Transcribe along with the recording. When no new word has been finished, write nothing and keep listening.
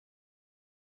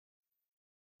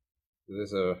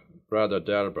This is a brother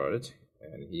Delbert,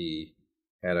 and he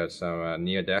had some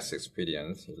near-death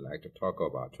experience he'd like to talk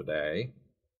about today.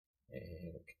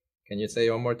 And can you say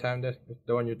one more time the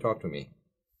one you talked to me?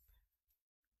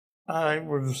 I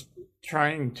was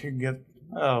trying to get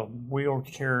a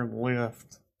wheelchair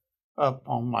lift up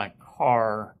on my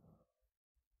car,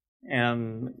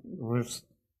 and it was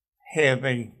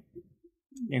heavy.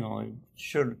 It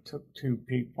should have took two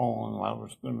people, and I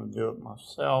was going to do it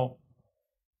myself.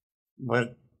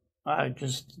 But I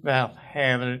just about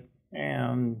had it,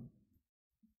 and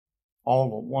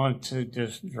all at once it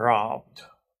just dropped.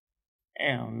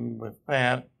 And with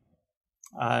that,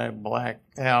 I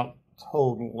blacked out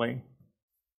totally.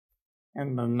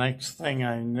 And the next thing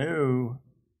I knew,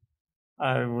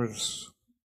 I was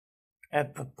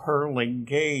at the Pearly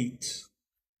gates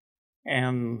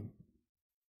and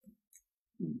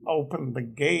opened the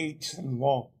gates and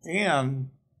walked in,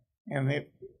 and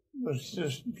it was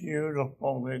just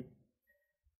beautiful.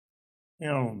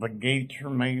 The gates are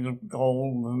made of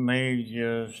gold and they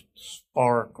just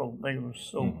sparkled. They were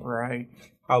so bright.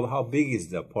 How big is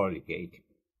the Pearly gate?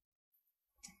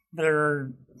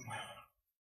 They're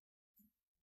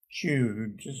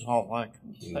huge, is all I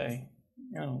can say.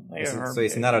 So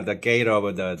it's not the gate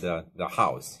of the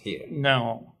house here.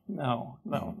 No.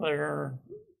 They're,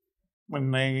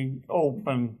 when they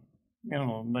open,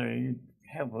 they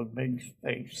have a big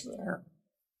space there.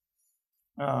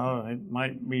 It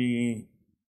might be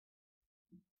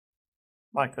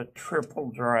like a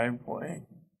triple driveway.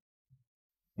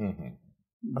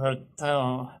 But,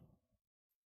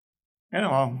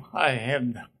 I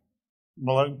had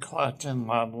blood clots in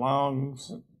my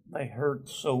lungs. They hurt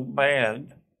so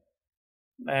bad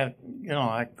that,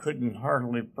 I couldn't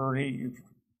hardly breathe.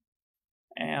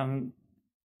 And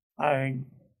I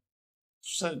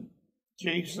said,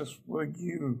 Jesus, would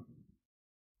you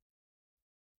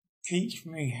teach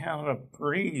me how to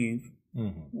breathe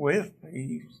with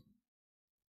these,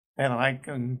 that I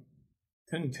can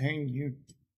continue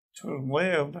to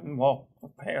live and walk the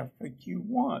path that you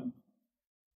want,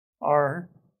 or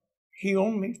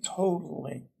heal me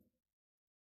totally.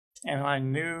 And I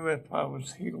knew if I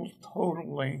was healed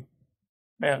totally,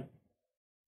 that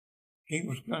he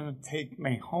was going to take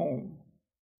me home.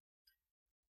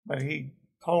 But he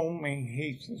told me,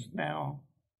 he says, now,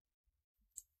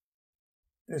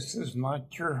 this is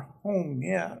not your home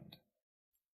yet.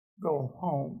 Go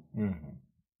home.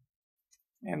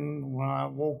 And when I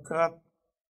woke up,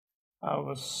 I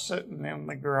was sitting in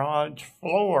the garage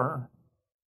floor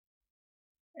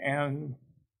and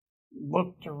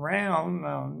looked around.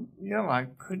 I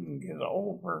couldn't get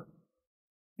over,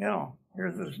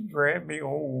 here's this drabby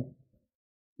old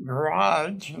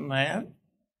garage and that.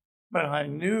 But I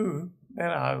knew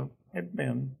that I had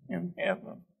been in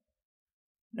heaven.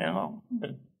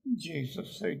 But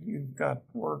Jesus said, you've got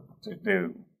work to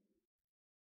do.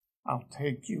 I'll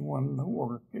take you when the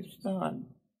work is done.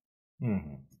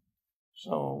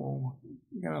 So,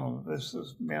 this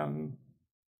has been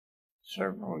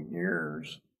several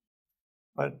years,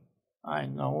 but I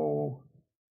know,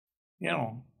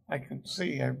 I can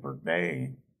see every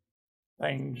day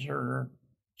things are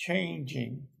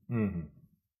changing.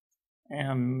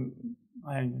 And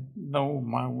I know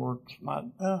my work's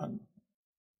not done.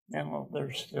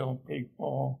 There's still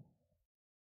people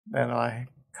that I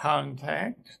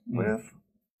contact with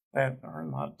that are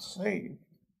not saved.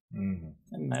 And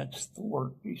that's the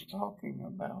work he's talking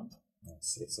about.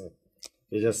 So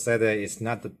you just said that it's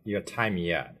not your time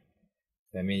yet.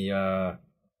 I mean,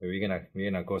 we're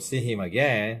gonna go see him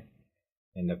again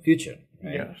in the future,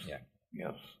 right?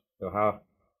 Yes. So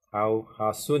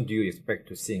how soon do you expect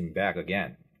to see him back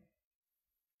again?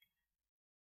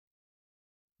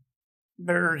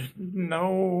 There's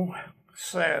no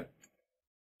set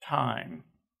time.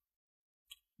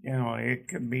 It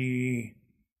could be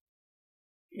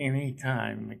any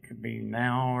time. It could be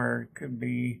now, or it could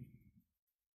be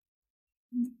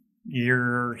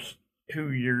years,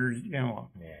 2 years.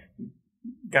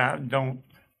 God don't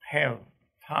have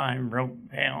time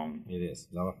wrote down. It is.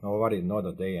 Nobody knows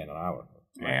the day and hour.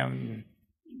 Right. And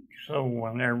so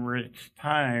whenever it's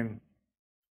time,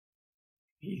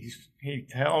 he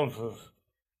tells us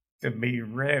to be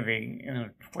ready in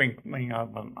a twinkling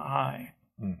of an eye.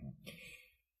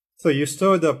 So you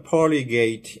saw the pearly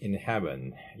gate in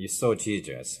heaven. You saw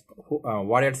Jesus.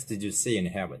 What else did you see in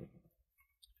heaven?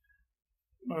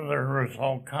 Well, there was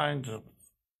all kinds of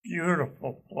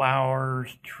beautiful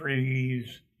flowers,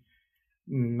 trees,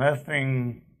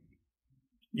 nothing.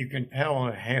 You can tell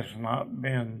it has not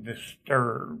been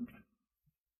disturbed.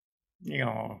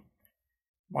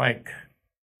 Like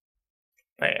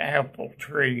the apple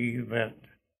tree that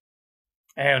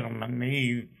Adam and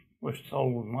Eve was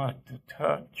told not to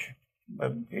touch,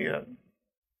 but did.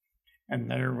 And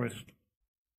there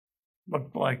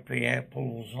looked like the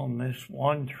apples on this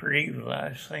one tree that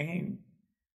I seen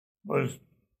was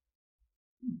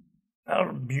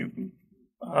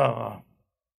about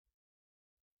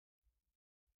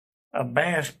a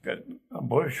basket, a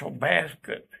bushel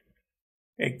basket.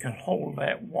 It could hold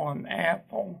that one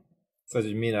apple. So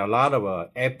you mean a lot of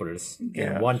apples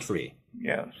in one tree?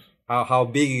 Yes. How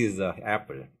big is the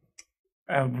apple?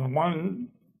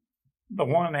 The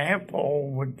one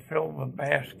apple would fill the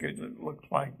basket, it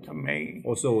looked like to me.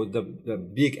 Also, the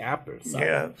big apples.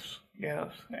 Yes.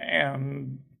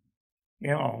 And,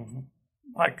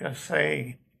 like I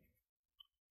say,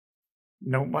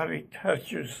 nobody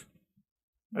touches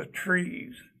the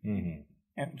trees. Mm-hmm.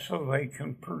 And so they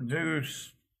can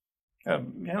produce,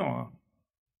 unreal.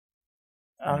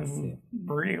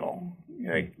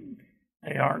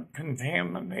 They aren't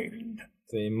contaminated.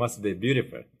 So it must be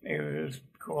beautiful. It is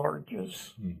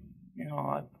gorgeous.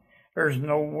 Mm-hmm. There's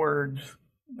no words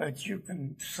that you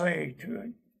can say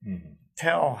to mm-hmm.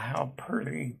 tell how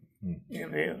pretty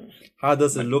it is. How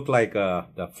does it look like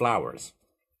the flowers?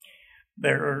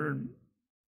 They're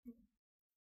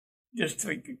just,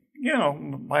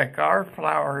 like our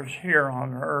flowers here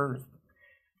on earth,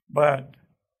 but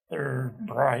they're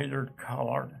brighter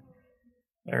color.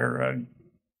 They're,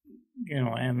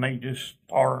 and they just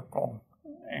sparkle.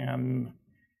 And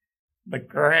the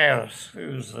grass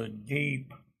is a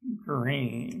deep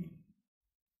green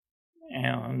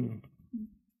and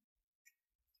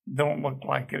don't look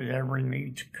like it ever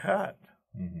needs cut.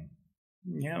 Mm-hmm.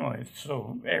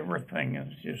 Everything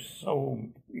is just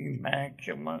so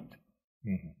immaculate.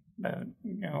 Mm-hmm. That,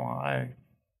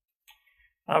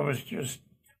 I was just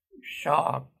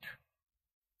shocked.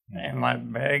 And I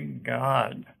begged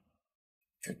God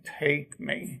to take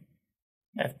me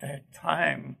at that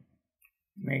time.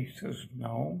 And he says,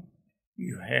 no,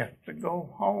 you have to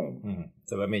go home. Mm-hmm.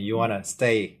 So, you want to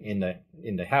stay in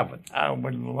the heaven? I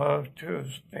would love to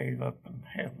have stayed up in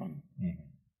heaven. Mm-hmm.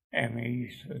 And he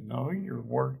said, no, your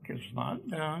work is not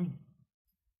done.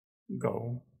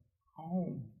 Go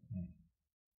home.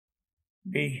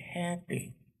 Mm-hmm. Be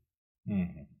happy.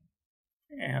 Mm-hmm.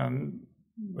 And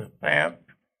with that,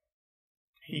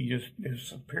 he just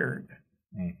disappeared.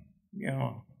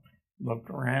 Mm-hmm. Looked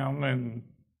around and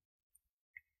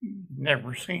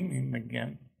never seen him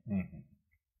again. Mm-hmm.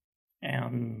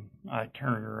 And I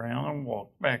turned around and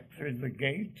walked back through the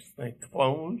gates. They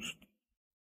closed.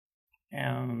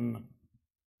 And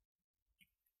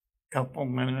a couple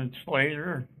minutes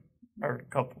later, or a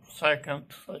couple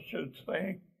seconds, I should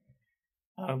say,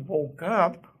 I woke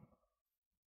up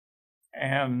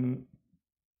and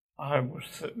I was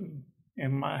sitting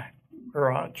in my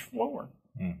garage floor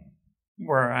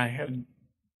where I had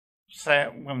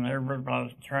sat when everybody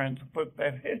was trying to put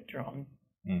that hitch on.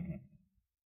 Mm-hmm.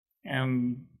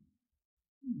 And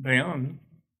then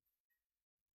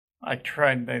I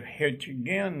tried that hitch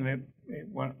again. It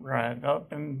went right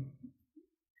up and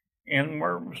in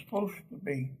where it was supposed to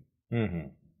be. Mm-hmm.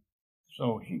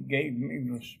 So he gave me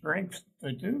the strength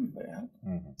to do that.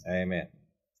 Mm-hmm. Amen.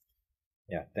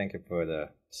 Yeah, thank you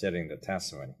for sharing the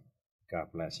testimony.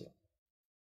 God bless you.